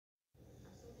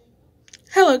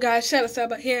Hello guys,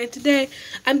 Sasha here, and today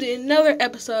I'm doing another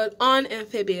episode on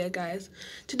Amphibia, guys.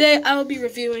 Today I will be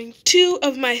reviewing two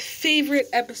of my favorite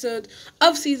episodes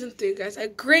of Season 3, guys. A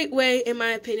great way, in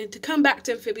my opinion, to come back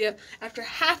to Amphibia after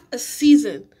half a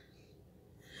season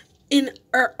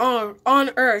on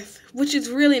Earth, which is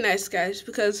really nice, guys,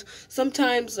 because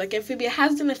sometimes, Amphibia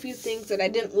has done a few things that I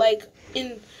didn't like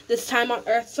in this time on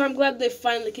Earth, so I'm glad they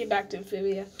finally came back to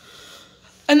Amphibia.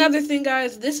 Another thing,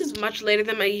 guys, this is much later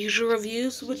than my usual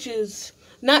reviews, which is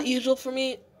not usual for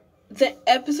me. The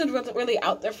episode wasn't really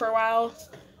out there for a while.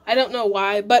 I don't know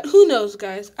why, but who knows,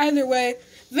 guys. Either way,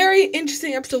 very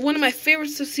interesting episode. One of my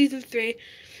favorites of Season 3.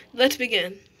 Let's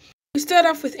begin. We start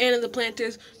off with Anne and the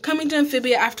Planters coming to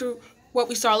Amphibia after what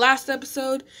we saw last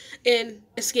episode in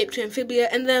Escape to Amphibia,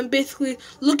 and then basically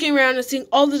looking around and seeing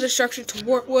all the destruction to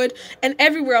Wartwood and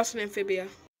everywhere else in Amphibia.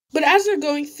 But as they're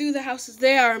going through the houses,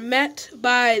 they are met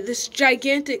by this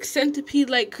gigantic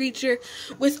centipede-like creature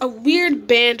with a weird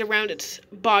band around its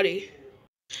body.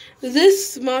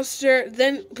 This monster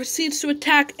then proceeds to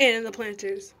attack Anne and the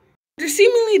Planters. After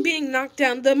seemingly being knocked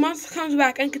down, the monster comes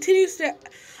back and continues to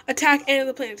attack Anne and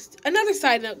the Planters. Another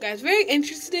side note, guys, very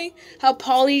interesting how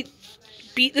Polly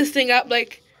beat this thing up.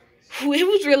 It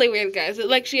was really weird, guys.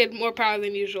 She had more power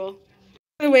than usual.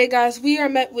 By the way, guys, we are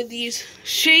met with these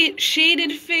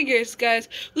shaded figures, guys,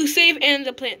 who save Anne and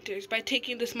the Planters by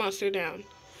taking this monster down.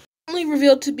 Only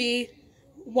revealed to be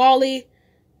Wally,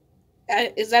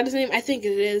 is that his name? I think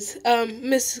it is.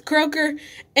 Miss Croker,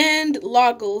 and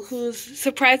Loggle, who's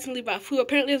surprisingly buff, who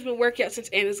apparently has been working out since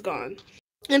Anne is gone.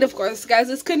 And of course, guys,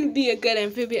 this couldn't be a good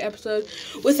Amphibia episode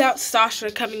without Sasha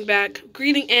coming back,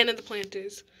 greeting Anne and the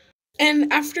Planters.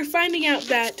 And after finding out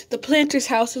that the Planters'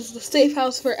 house is the safe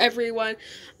house for everyone,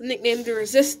 nicknamed the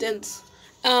Resistance,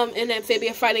 in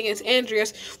Amphibia fighting against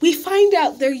Andreas, we find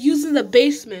out they're using the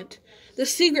basement, the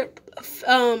secret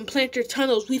Planter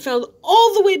tunnels we found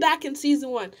all the way back in Season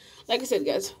 1. Like I said,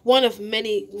 guys, one of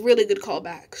many really good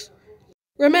callbacks.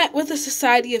 We're met with a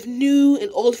society of new and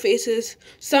old faces,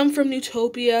 some from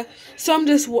Newtopia, some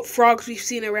just frogs we've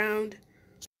seen around.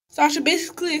 Sasha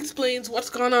basically explains what's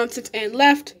gone on since Anne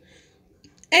left.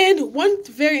 And one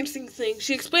very interesting thing,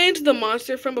 she explained the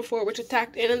monster from before, which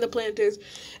attacked Anne and the Planters,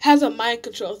 has a mind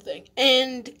control thing.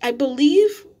 And I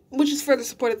believe, which is further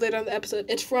supported later on the episode,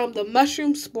 it's from the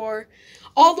mushroom spore,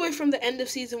 all the way from the end of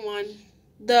Season 1,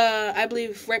 I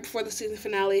believe right before the season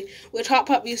finale, which Hot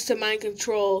Pop used to mind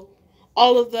control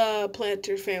all of the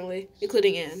Planter family,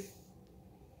 including Anne.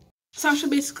 Sasha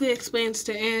basically explains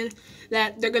to Anne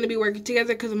that they're going to be working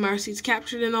together because Marcy's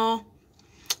captured and all.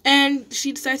 And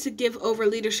she decides to give over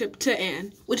leadership to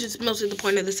Anne, which is mostly the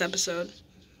point of this episode.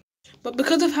 But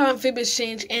because of how Amphibia's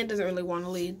changed, Anne doesn't really want to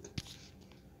lead.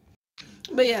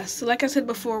 But yes, so like I said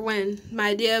before, when my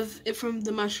idea of it from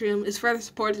the mushroom is further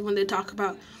supported when they talk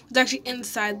about what's actually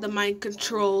inside the mind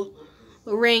control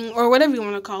ring, or whatever you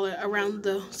want to call it, around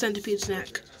the centipede's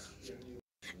neck.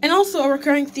 And also, a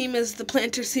recurring theme is the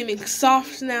Planters seeming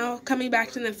soft now, coming back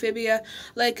to Amphibia,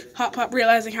 like Hot Pop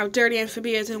realizing how dirty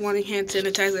Amphibia is and wanting hand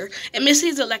sanitizer, and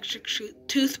Missy's electric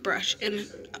toothbrush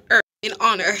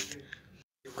on Earth.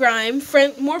 Grime,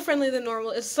 more friendly than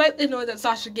normal, is slightly annoyed that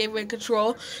Sasha gave away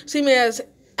control, seeming as,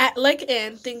 like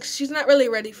Anne, thinks she's not really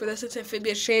ready for this since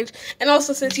Amphibia's changed, and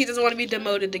also since he doesn't want to be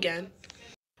demoted again.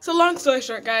 So long story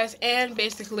short, guys, Anne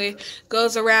basically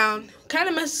goes around, kind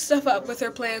of messes stuff up with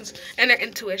her plans and her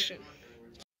intuition.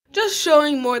 Just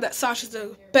showing more that Sasha's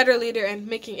a better leader and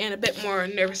making Anne a bit more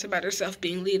nervous about herself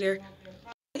being leader.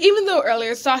 Even though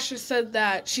earlier Sasha said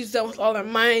that she's done with all her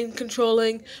mind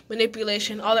controlling,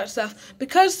 manipulation, all that stuff,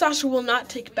 because Sasha will not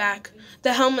take back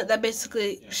the helmet that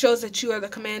basically shows that you are the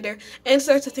commander, and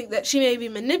starts to think that she may be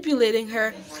manipulating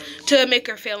her to make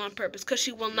her fail on purpose, because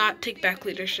she will not take back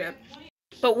leadership.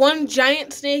 But one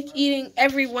giant snake eating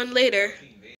everyone later,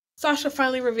 Sasha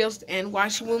finally reveals to Anne why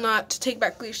she will not take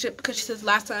back leadership, because she says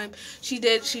last time she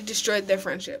did, she destroyed their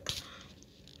friendship.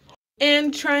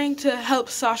 Anne, trying to help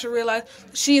Sasha realize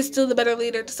she is still the better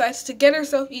leader, decides to get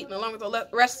herself eaten along with the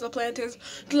rest of the Planters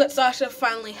to let Sasha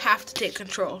finally have to take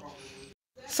control.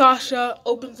 Sasha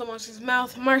opens the monster's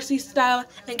mouth, Marcy style,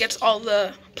 and gets all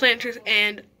the Planters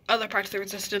and other parts of the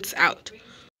Resistance out.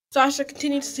 Sasha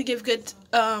continues to give good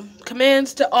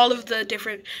commands to all of the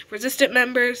different Resistant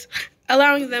members,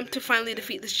 allowing them to finally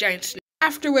defeat this giant snake.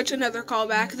 After which, another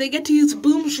callback, they get to use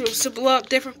boom shrooms to blow up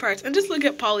different parts. And just look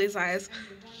at Polly's eyes.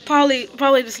 Polly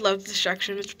just loves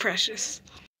destruction. It's precious.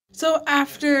 So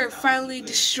after finally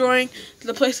destroying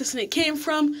the place the snake came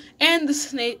from, and the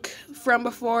snake from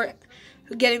before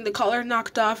getting the collar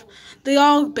knocked off, they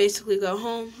all basically go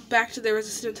home, back to their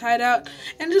Resistance hideout,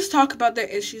 and just talk about their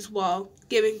issues while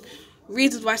giving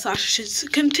reasons why Sasha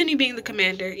should continue being the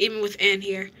commander, even with Anne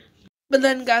here. But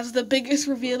then, guys, the biggest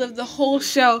reveal of the whole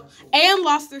show, Anne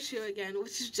lost their shoe again,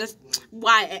 which is just,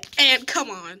 why, Anne, come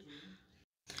on.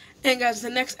 And, guys, the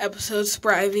next episode,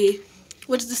 Sprivy,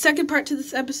 which is the second part to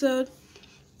this episode,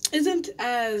 isn't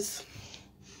as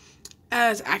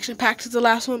action-packed as the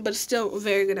last one, but it's still a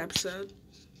very good episode.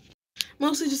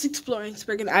 Mostly just exploring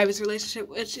Sprig and Ivy's relationship,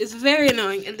 which is very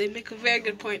annoying, and they make a very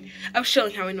good point of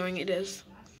showing how annoying it is.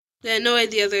 They annoy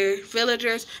the other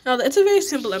villagers. Now, it's a very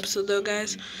simple episode, though,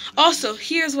 guys. Also,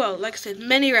 here as well, like I said,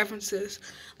 many references.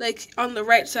 Like, on the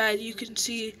right side, you can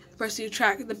see the person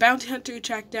the bounty hunter who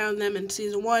tracked down them in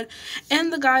Season 1,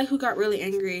 and the guy who got really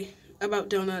angry about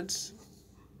donuts.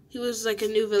 He was, like, a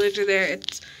new villager there.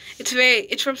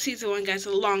 It's from Season 1, guys,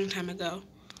 a long time ago.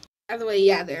 By the way,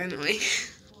 yeah, they're annoying.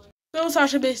 So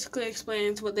Sasha basically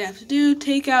explains what they have to do,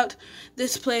 take out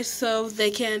this place so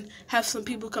they can have some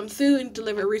people come through and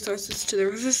deliver resources to the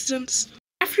resistance.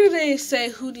 After they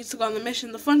say who needs to go on the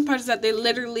mission, the fun part is that they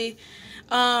literally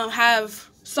have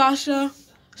Sasha,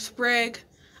 Sprig,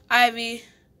 Ivy,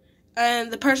 and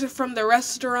the person from the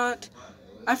restaurant,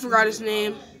 I forgot his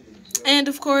name, and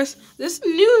of course, this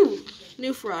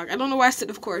new frog. I don't know why I said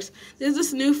of course. There's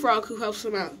this new frog who helps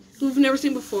them out, who we've never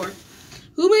seen before,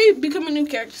 who may become a new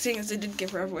character, seeing as they did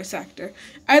give her a voice actor.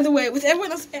 Either way, with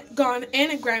everyone else gone, Anne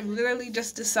and Graham literally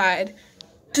just decide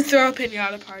to throw a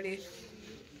pinata party.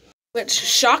 Which,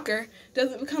 shocker,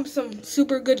 doesn't become some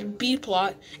super good B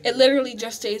plot. It literally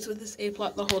just stays with this A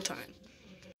plot the whole time.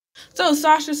 So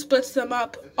Sasha splits them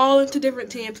up all into different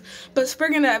teams, but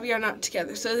Sprig and Ivy are not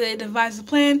together, so they devise a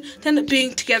plan to end up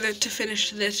being together to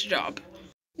finish this job.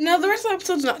 Now, the rest of the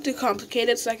episode's not too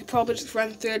complicated, so I could probably just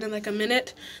run through it in like a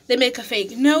minute. They make a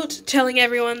fake note telling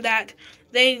everyone that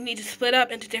they need to split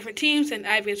up into different teams and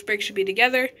Ivy and Sprig should be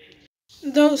together.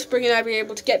 Though Sprig and Ivy are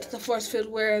able to get to the force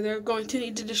field where they're going to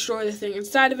need to destroy the thing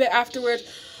inside of it afterwards,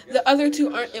 the other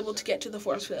two aren't able to get to the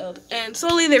force field. And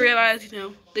slowly they realize,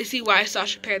 they see why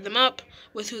Sasha paired them up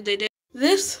with who they did.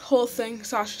 This whole thing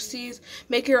Sasha sees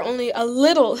make her only a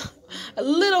little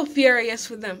furious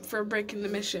with them for breaking the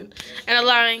mission and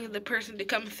allowing the person to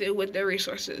come through with their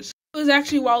resources. It was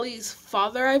actually Wally's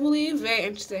father, I believe. Very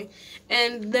interesting.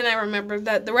 And then I remembered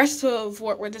that the rest of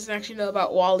Wartwood doesn't actually know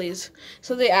about Wally's,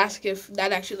 so they ask if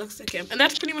that actually looks like him. And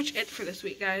that's pretty much it for this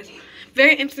week, guys.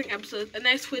 Very interesting episode. A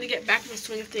nice way to get back in the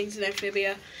swing of things in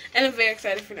Amphibia. And I'm very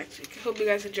excited for next week. I hope you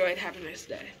guys enjoyed. Have a nice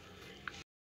day.